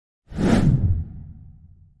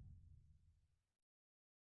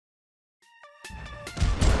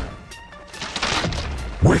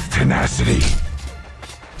With tenacity.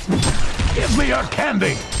 Give me your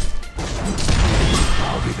candy.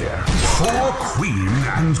 I'll be there. For queen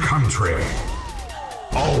and country.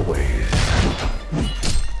 Always.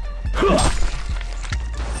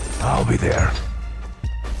 I'll be there.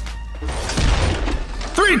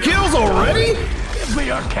 3 kills already? Give me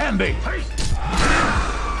your candy.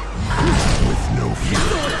 With no fear.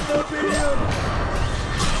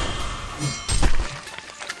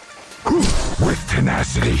 With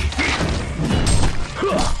tenacity.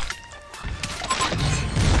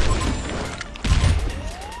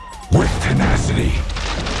 With tenacity.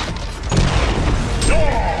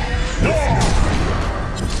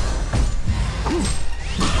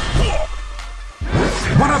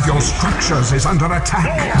 One of your structures is under attack.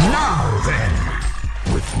 Now then.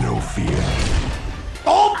 With no fear.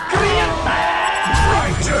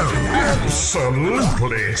 Righto.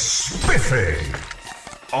 Absolutely spiffy.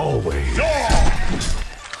 Always.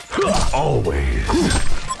 Always.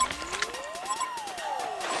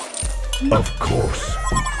 Of course.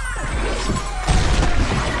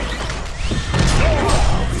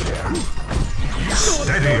 I'll be there.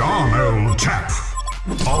 Steady on, old chap.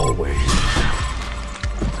 Always.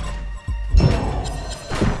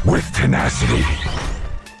 With tenacity.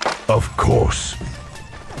 Of course.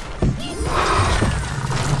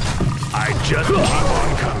 I just keep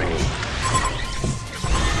on coming.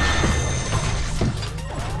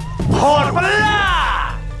 โหดปะล่ะ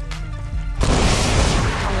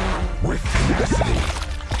With tenacity.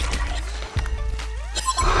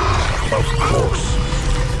 Of course.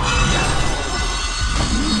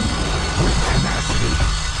 With tenacity.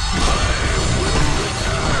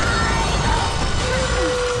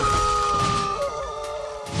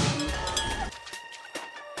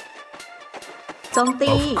 โจม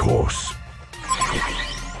ตี Of course.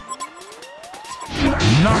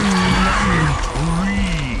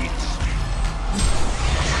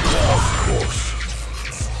 Of course.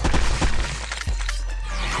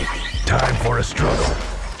 Time for a struggle.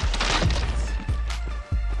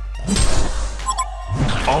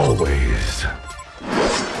 Always.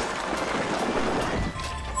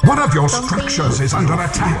 One of your structures is under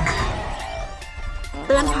attack. เ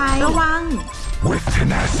ตือนภัยระวัง With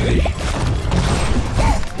tenacity.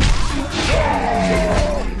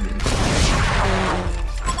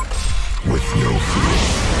 With no fear.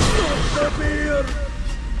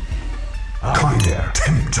 I'll be there.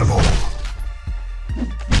 Contemptible.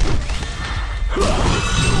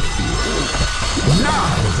 Now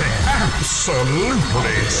then.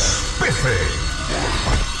 Absolutely spiffy.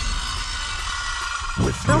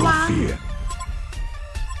 With no fear.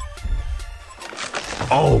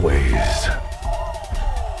 Always.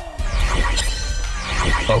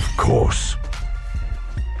 Of course.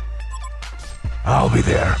 I'll be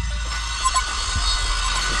there.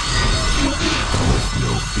 With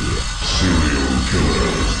no fear. Serial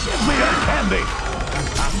killer. Give me a candy.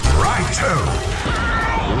 Righto.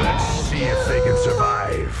 Let's see if they can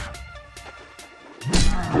survive.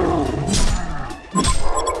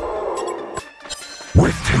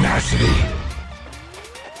 With tenacity.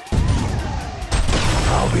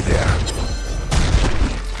 I'll be there.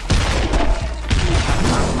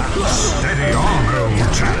 Steady on, old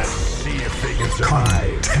chap. See if they can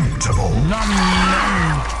survive. Contemptible.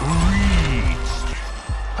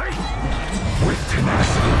 With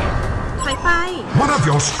tenacity. ถอยไป One of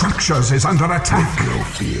your structures is under attack. No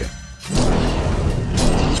fear.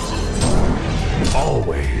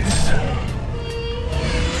 Always.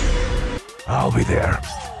 I'll be there.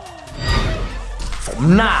 ผม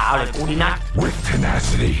หน้าเอาเลยกูดีนัก With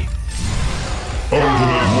tenacity.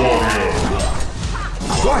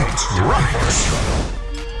 Quite right.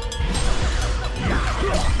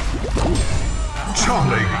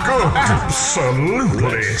 Jolly good.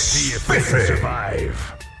 Absolutely See if they can spiffy. survive.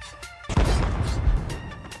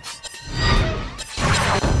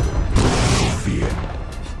 No fear.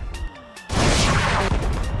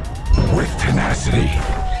 With tenacity.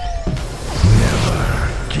 Never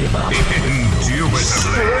give up. Indubitably.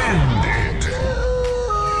 Splendid.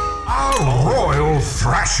 A royal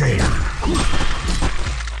thrashing.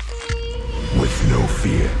 With no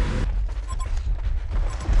fear.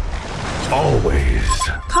 Always.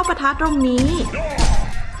 เข้าปะทะตรงนี้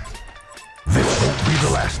This won't be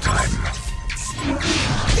the last time.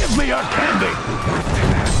 Give me your candy. With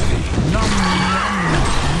tenacity.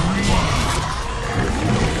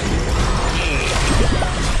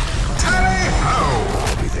 Tally-ho!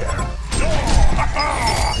 I'll be there.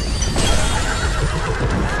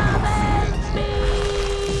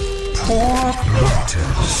 Poor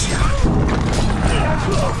Brutus.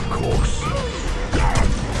 Of course.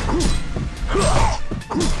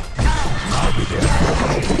 I'll be there.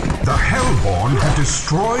 The Hellborn have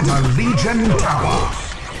destroyed a Legion tower.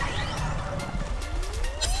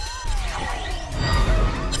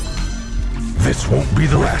 This won't be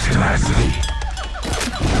the last tenacity.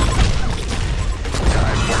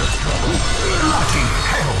 Bloody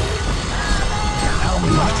hell!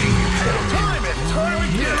 Bloody hell! Time and time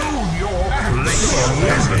again. Know your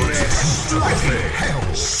place. Bloody hell!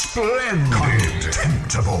 Splendid!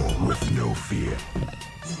 Contemptible! With no fear.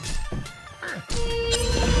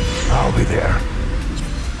 I'll be there.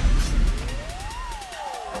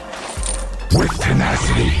 With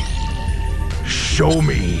tenacity. Show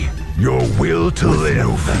me your will to live.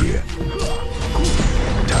 No fear.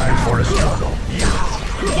 Time for a struggle.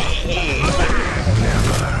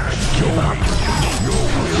 Never give up your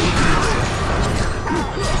will to live.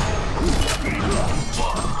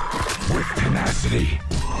 With tenacity.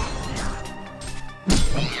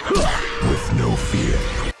 With no fear.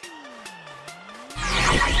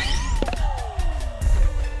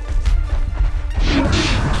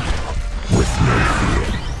 With no fear.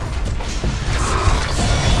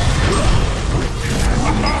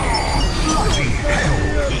 Bloody hell!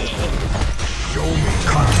 Show me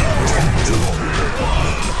contemptible!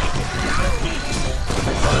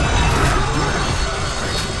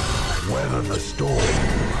 Weather the storm.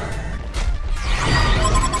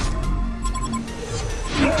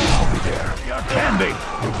 I'll be there. Your candy.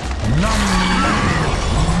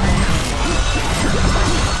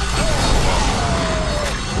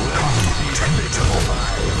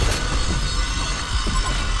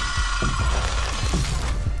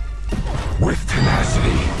 With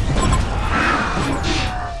tenacity.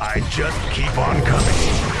 I just keep on coming.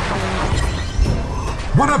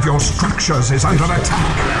 One of your structures is under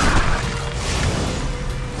attack.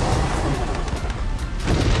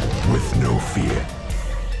 With no fear.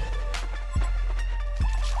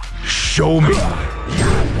 Show me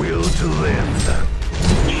your will to live.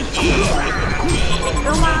 ร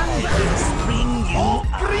ะวัง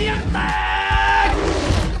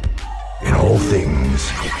In all things,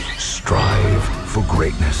 strive for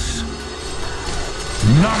greatness.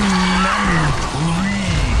 Num num.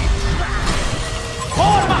 โค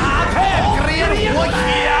ตรมหาเทพเกรียนหัวเ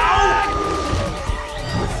ขียว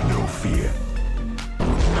With no fear.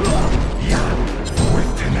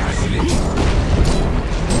 With tenacity.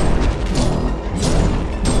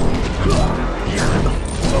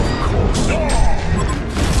 Of course.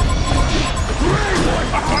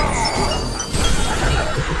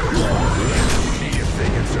 See if they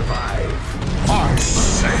can survive. I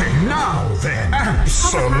say now then,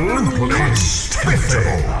 absolutely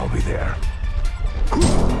contemptible! I'll be there.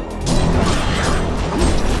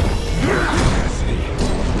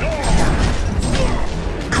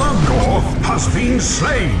 Kongor has been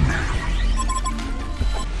slain!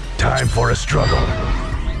 Time for a struggle.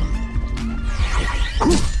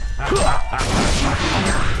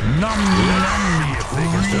 Num num. See if they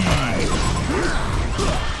can survive.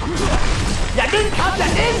 อย่าดิ้นครับอย่า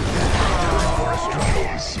ดิ้น For a struggle.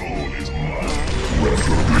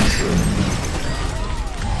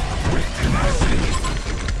 With tenacity.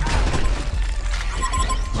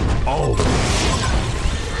 All the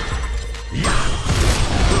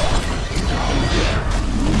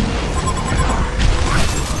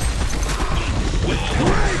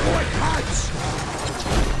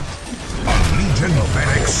A Legion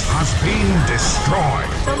barracks has been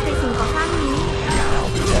destroyed! โจมตีสิ่งก่อสร้าง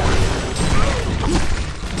นี้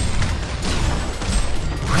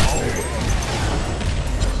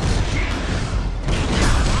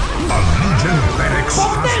A Legion barracks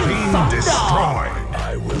has been destroyed!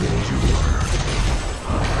 I will endure.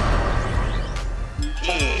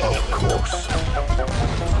 Of course.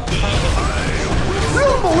 ลู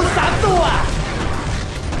กหมู3 ตัว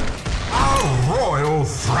A royal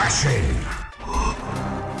thrashing!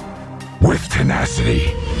 With tenacity.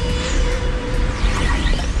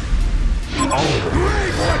 All the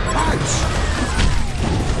brave white pipes.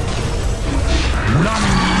 Num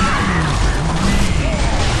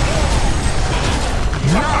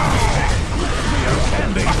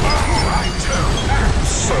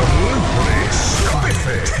Absolutely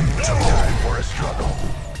spiffy! Time for a struggle.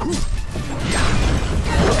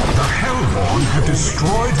 The Hellborn have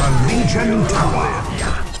destroyed a Legion tower!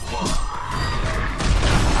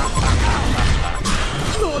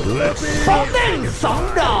 Let's ผมเด้ง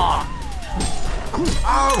2 ดอก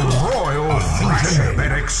A royal Legion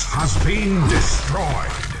barracks has been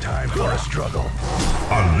destroyed! time for a struggle.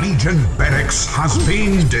 A Legion barracks has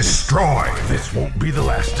been destroyed! This won't be the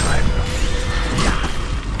last time.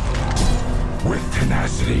 With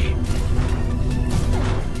tenacity.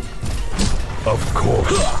 Of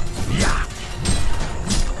course. Yeah.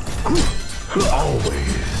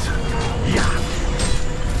 Always. Yeah.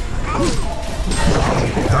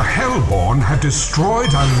 The Hellborn had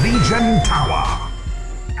destroyed a Legion tower.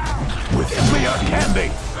 With clear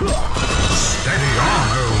candy. Steady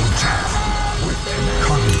on, old chap.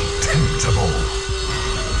 Contemptible.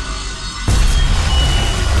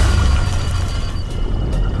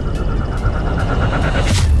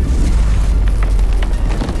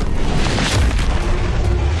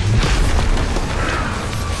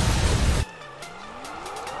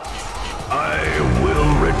 I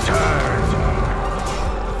will return.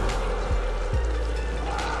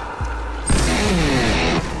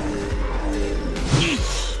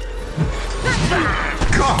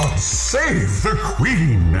 God save the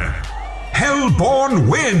Queen! Hellborn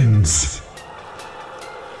wins!